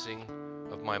passing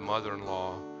of my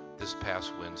mother-in-law this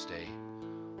past Wednesday.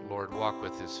 Lord, walk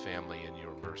with this family in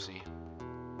Your mercy.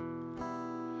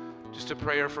 Just a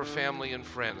prayer for family and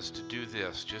friends to do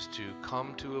this, just to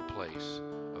come to a place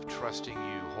of trusting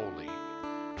You wholly,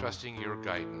 trusting Your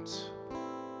guidance.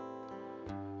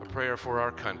 A prayer for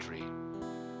our country,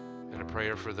 and a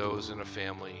prayer for those in a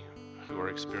family who are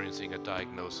experiencing a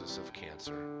diagnosis of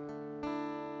cancer.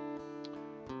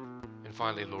 And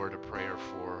finally, Lord, a prayer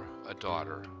for a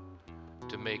daughter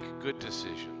to make good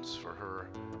decisions for her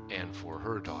and for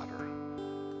her daughter.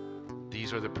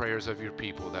 These are the prayers of Your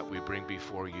people that we bring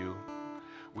before You.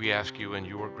 We ask You in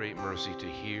Your great mercy to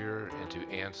hear and to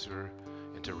answer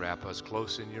and to wrap us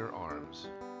close in Your arms.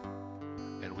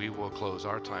 And we will close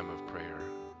our time of prayer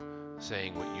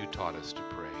saying what You taught us to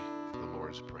pray, the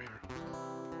Lord's Prayer.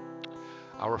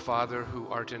 Our Father who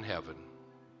art in heaven,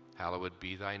 hallowed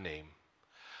be Thy name.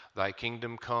 Thy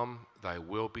kingdom come, thy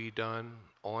will be done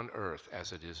on earth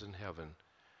as it is in heaven.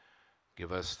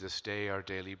 Give us this day our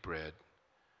daily bread,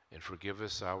 and forgive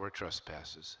us our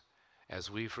trespasses, as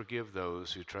we forgive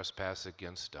those who trespass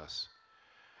against us.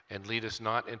 And lead us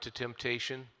not into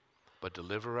temptation, but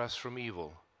deliver us from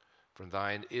evil. For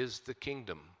thine is the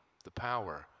kingdom, the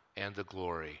power, and the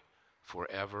glory,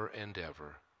 forever and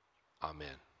ever.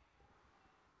 Amen.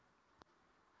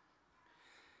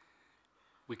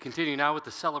 We continue now with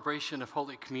the celebration of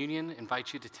Holy Communion. I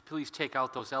invite you to please take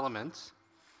out those elements.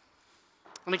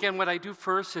 And again, what I do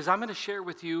first is I'm going to share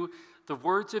with you the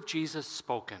words of Jesus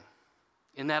spoken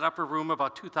in that upper room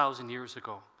about 2,000 years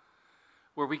ago,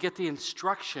 where we get the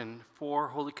instruction for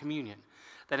Holy Communion.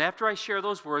 Then after I share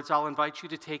those words, I'll invite you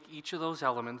to take each of those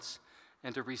elements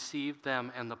and to receive them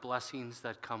and the blessings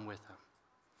that come with them.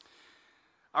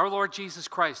 Our Lord Jesus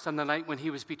Christ, on the night when he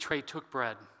was betrayed, took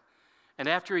bread. And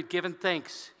after he'd given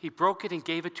thanks, he broke it and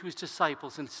gave it to his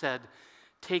disciples and said,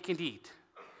 "Take and eat.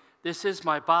 This is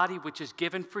my body which is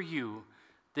given for you.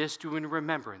 This do in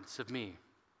remembrance of me."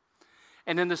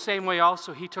 And in the same way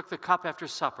also he took the cup after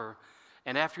supper,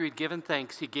 and after he'd given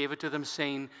thanks, he gave it to them,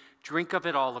 saying, "Drink of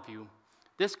it, all of you.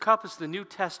 This cup is the New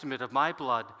Testament of my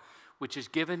blood, which is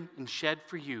given and shed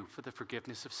for you for the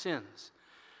forgiveness of sins.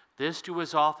 This do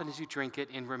as often as you drink it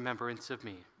in remembrance of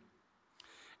me.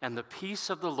 And the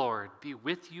peace of the Lord be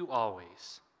with you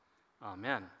always."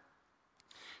 Amen.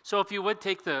 So if you would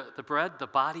take the bread, the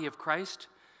body of Christ,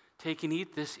 take and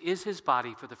eat. This is his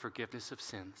body for the forgiveness of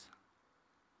sins.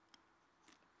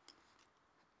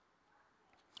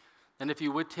 And if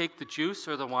you would take the juice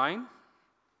or the wine,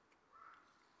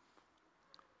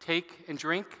 take and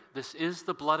drink. This is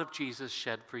the blood of Jesus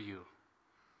shed for you.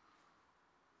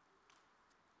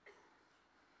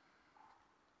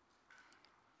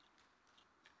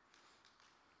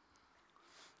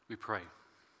 We pray.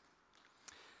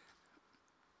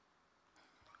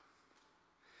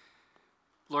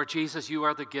 Lord Jesus, you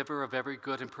are the giver of every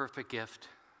good and perfect gift.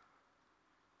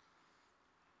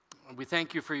 We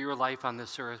thank you for your life on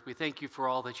this earth. We thank you for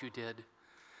all that you did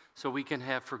so we can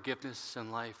have forgiveness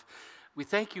and life. We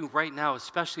thank you right now,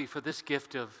 especially for this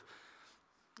gift of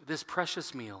this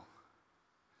precious meal,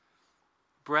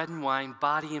 bread and wine,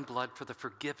 body and blood for the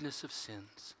forgiveness of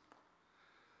sins.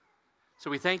 So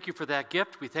we thank you for that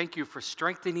gift. We thank you for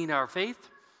strengthening our faith.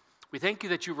 We thank you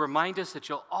that you remind us that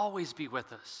you'll always be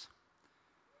with us.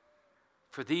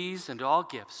 For these and all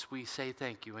gifts, we say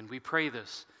thank you, and we pray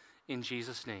this in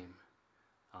Jesus' name.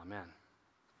 Amen.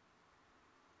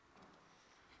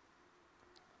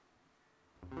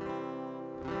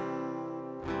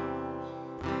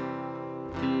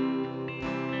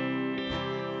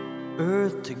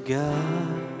 Earth to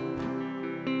God,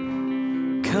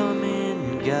 come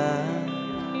in, God.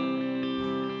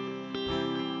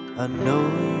 I know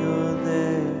you're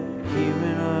there,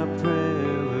 hearing our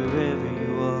prayer wherever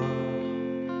you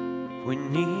are. We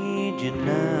need you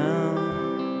now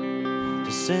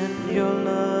to send your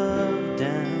love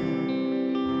down.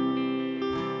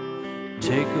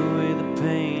 Take away the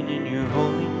pain in your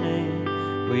holy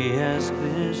name. We ask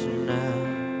this now.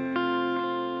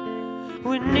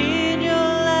 We need your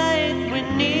light, we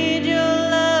need your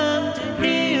love to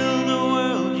heal the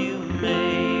world you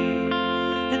made.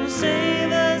 And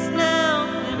save us now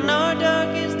in our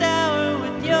darkest hour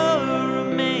with your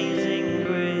amazing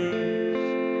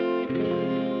grace.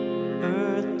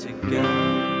 Earth to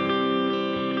God.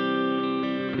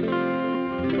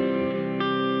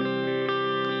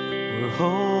 We're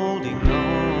holding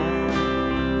on,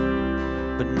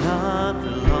 but not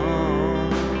for long.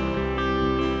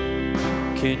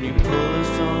 Can you pull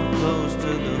us on close to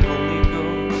the Holy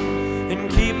Ghost and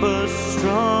keep us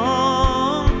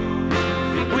strong?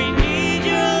 We need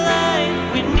your light,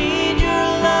 we need your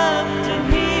love to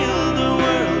heal the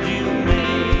world you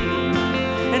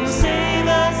made. And save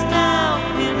us now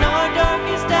in our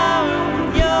darkest hour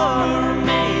with your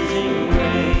amazing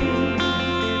grace.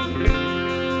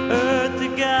 Earth to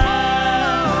God.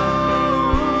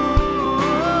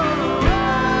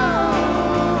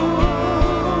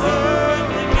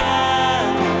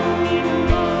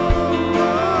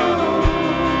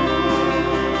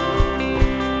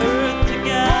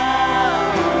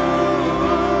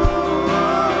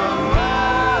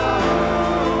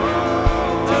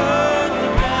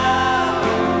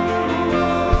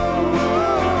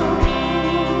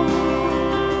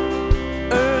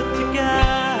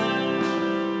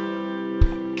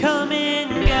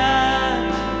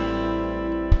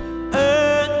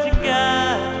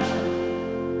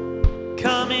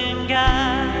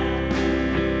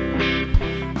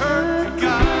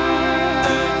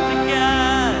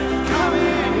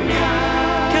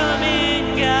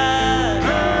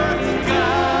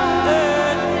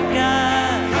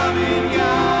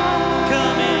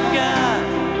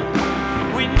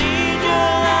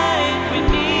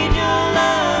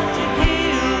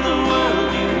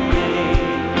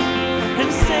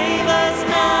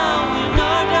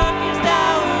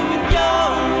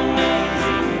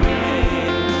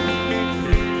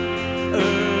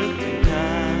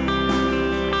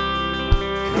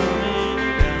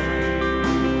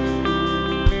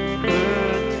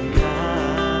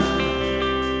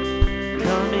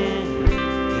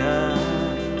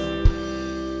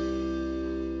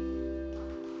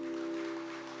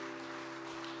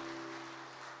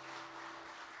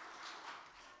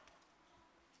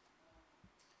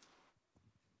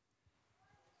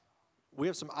 we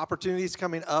have some opportunities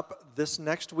coming up this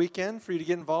next weekend for you to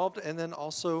get involved, and then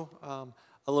also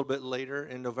a little bit later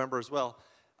in November as well.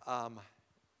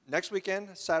 Next weekend,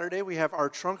 Saturday, we have our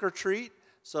trunk or treat.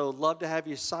 So love to have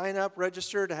you sign up,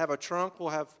 register to have a trunk. We'll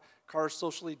have cars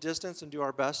socially distanced and do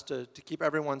our best to keep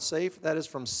everyone safe. That is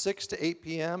from 6 to 8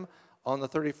 p.m. on the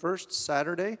 31st,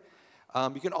 Saturday.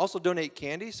 You can also donate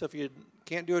candy. So if you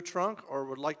can't do a trunk or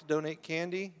would like to donate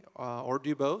candy or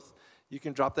do both, you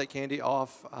can drop that candy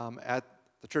off at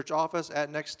the church office at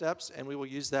Next Steps, and we will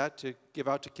use that to give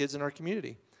out to kids in our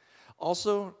community.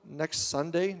 Also, next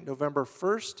Sunday, November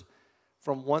 1st,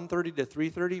 from 1:30 to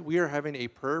 3:30, we are having a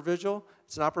prayer vigil.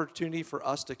 It's an opportunity for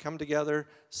us to come together,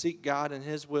 seek God and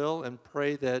His will, and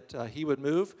pray that He would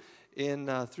move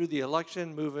through the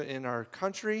election, move in our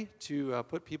country to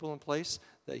put people in place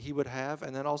that He would have,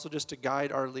 and then also just to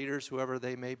guide our leaders, whoever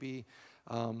they may be,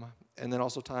 and then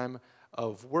also time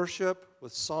of worship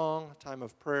with song, time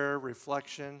of prayer,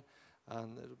 reflection.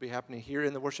 It'll be happening here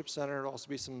in the worship center. There'll also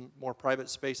be some more private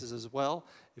spaces as well,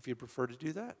 if you prefer to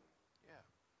do that.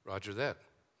 Roger that.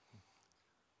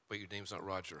 But your name's not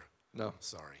Roger. No.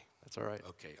 Sorry. That's all right.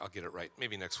 Okay, I'll get it right.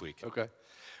 Maybe next week. Okay.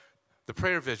 The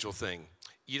prayer vigil thing,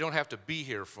 you don't have to be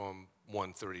here from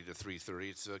 1:30 to 3:30.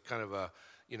 It's a kind of a,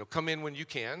 come in when you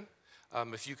can.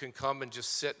 If you can come and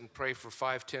just sit and pray for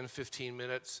 5, 10, 15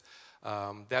 minutes,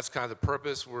 that's kind of the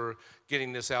purpose. We're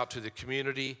getting this out to the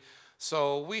community.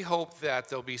 So we hope that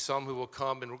there'll be some who will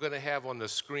come, and we're going to have on the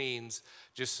screens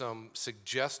just some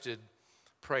suggested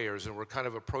prayers, and we're kind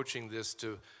of approaching this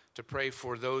to pray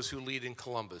for those who lead in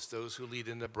Columbus, those who lead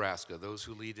in Nebraska, those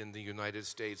who lead in the United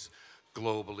States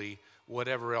globally,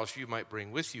 whatever else you might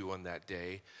bring with you on that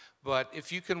day. But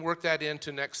if you can work that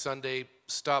into next Sunday,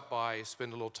 stop by,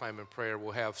 spend a little time in prayer.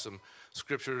 We'll have some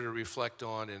scripture to reflect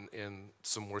on and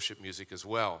some worship music as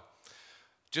well.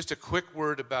 Just a quick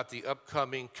word about the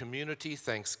upcoming Community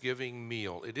Thanksgiving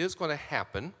meal. It is going to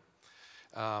happen.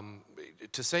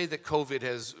 To say that COVID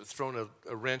has thrown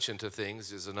a wrench into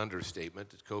things is an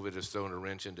understatement. COVID has thrown a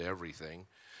wrench into everything.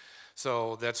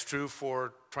 So that's true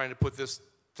for trying to put this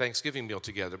Thanksgiving meal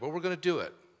together, but we're going to do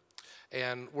it.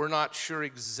 And we're not sure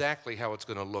exactly how it's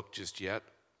going to look just yet.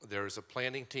 There's a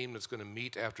planning team that's going to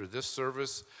meet after this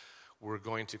service. We're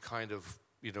going to kind of,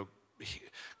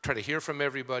 try to hear from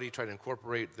everybody, try to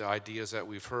incorporate the ideas that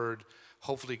we've heard,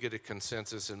 hopefully get a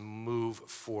consensus and move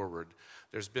forward.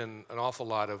 There's been an awful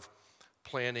lot of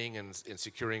planning and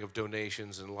securing of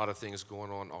donations and a lot of things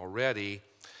going on already.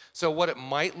 So what it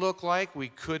might look like, we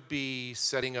could be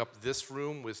setting up this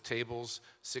room with tables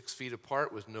 6 feet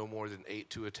apart with no more than 8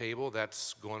 to a table.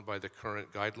 That's going by the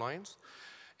current guidelines.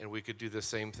 And we could do the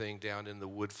same thing down in the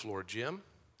wood floor gym.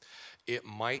 It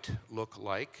might look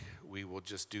like we will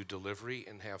just do delivery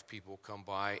and have people come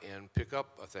by and pick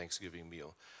up a Thanksgiving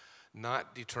meal.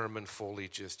 Not determined fully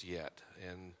just yet.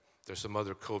 And there's some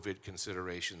other COVID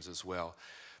considerations as well.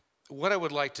 What I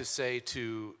would like to say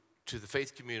to the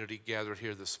faith community gathered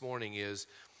here this morning is,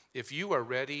 if you are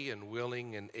ready and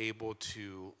willing and able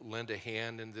to lend a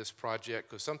hand in this project,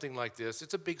 because something like this,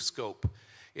 it's a big scope.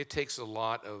 It takes a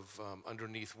lot of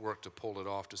underneath work to pull it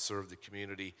off to serve the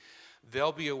community.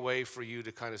 There'll be a way for you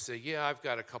to kind of say, yeah, I've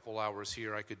got a couple hours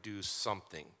here, I could do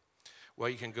something. Well,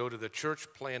 you can go to the church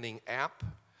planning app,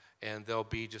 and there'll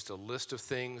be just a list of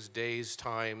things, days,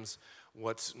 times,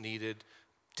 what's needed.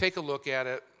 Take a look at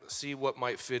it, see what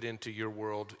might fit into your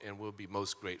world, and we'll be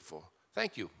most grateful.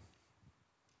 Thank you.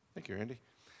 Thank you, Randy.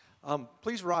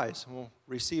 Please rise, and we'll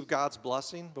receive God's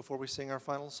blessing before we sing our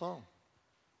final song.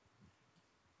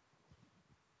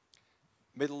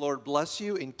 May the Lord bless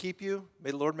you and keep you.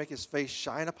 May the Lord make His face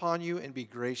shine upon you and be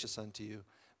gracious unto you.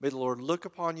 May the Lord look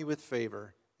upon you with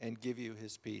favor and give you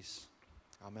His peace.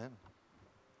 Amen.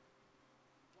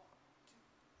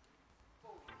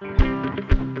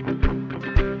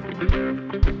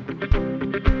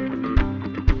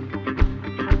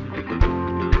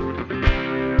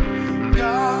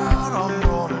 God, I'm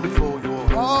running for your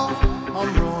heart.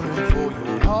 I'm running for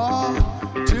your heart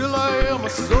till I am a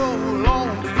soul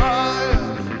on fire.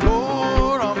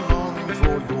 Lord, I'm longing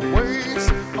for your ways.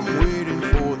 I'm waiting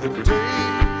for the day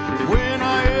when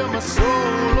I am a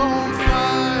soul on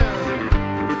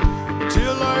fire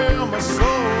till I am a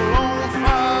soul on fire.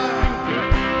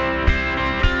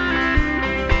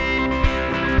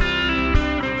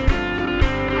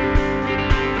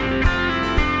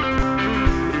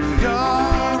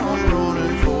 God, I'm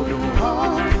running for your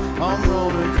heart. I'm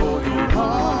running for your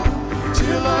heart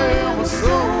till I am a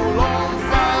soul on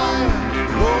fire.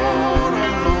 Lord,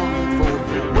 I'm longing for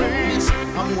your ways.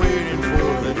 I'm waiting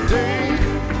for the day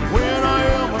when I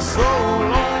am a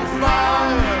soul on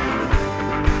fire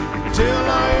till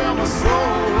I am a soul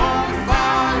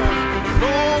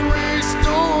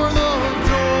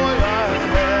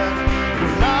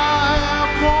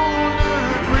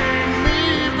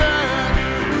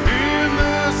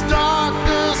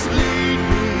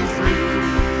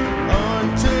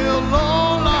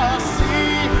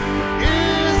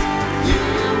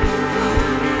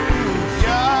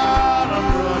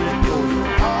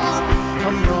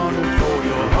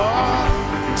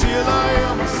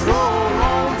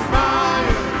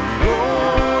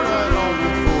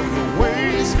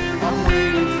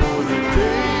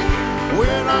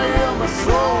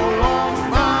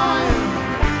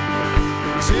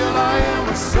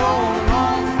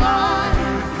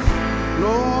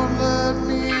Lord, let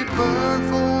me burn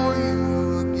for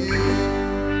you again.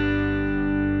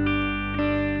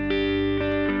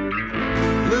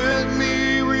 Let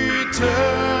me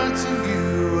return to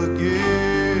you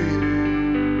again.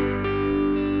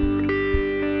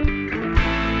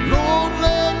 Lord,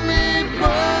 let me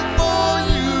burn for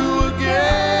you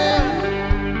again.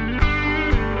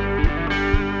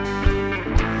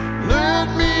 Let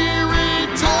me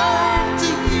return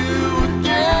to you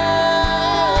again.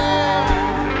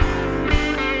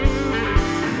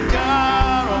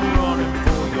 God, I'm running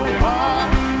for your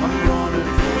heart. I'm running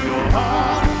for your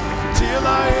heart till I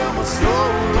am a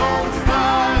soul on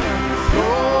fire.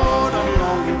 Lord, I'm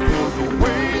longing for your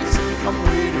ways. I'm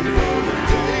waiting for the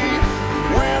day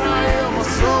when I am a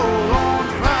soul on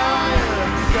fire.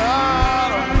 God,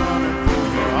 I'm running for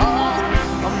your heart.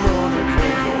 I'm running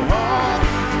for your heart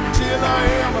till I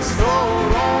am a soul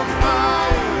on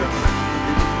fire.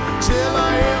 Till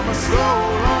I am a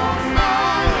soul on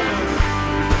fire.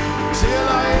 Till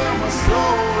I am a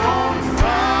soul on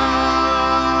fire.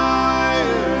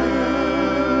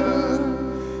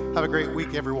 Have a great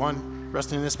week, everyone.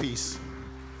 Rest in His peace.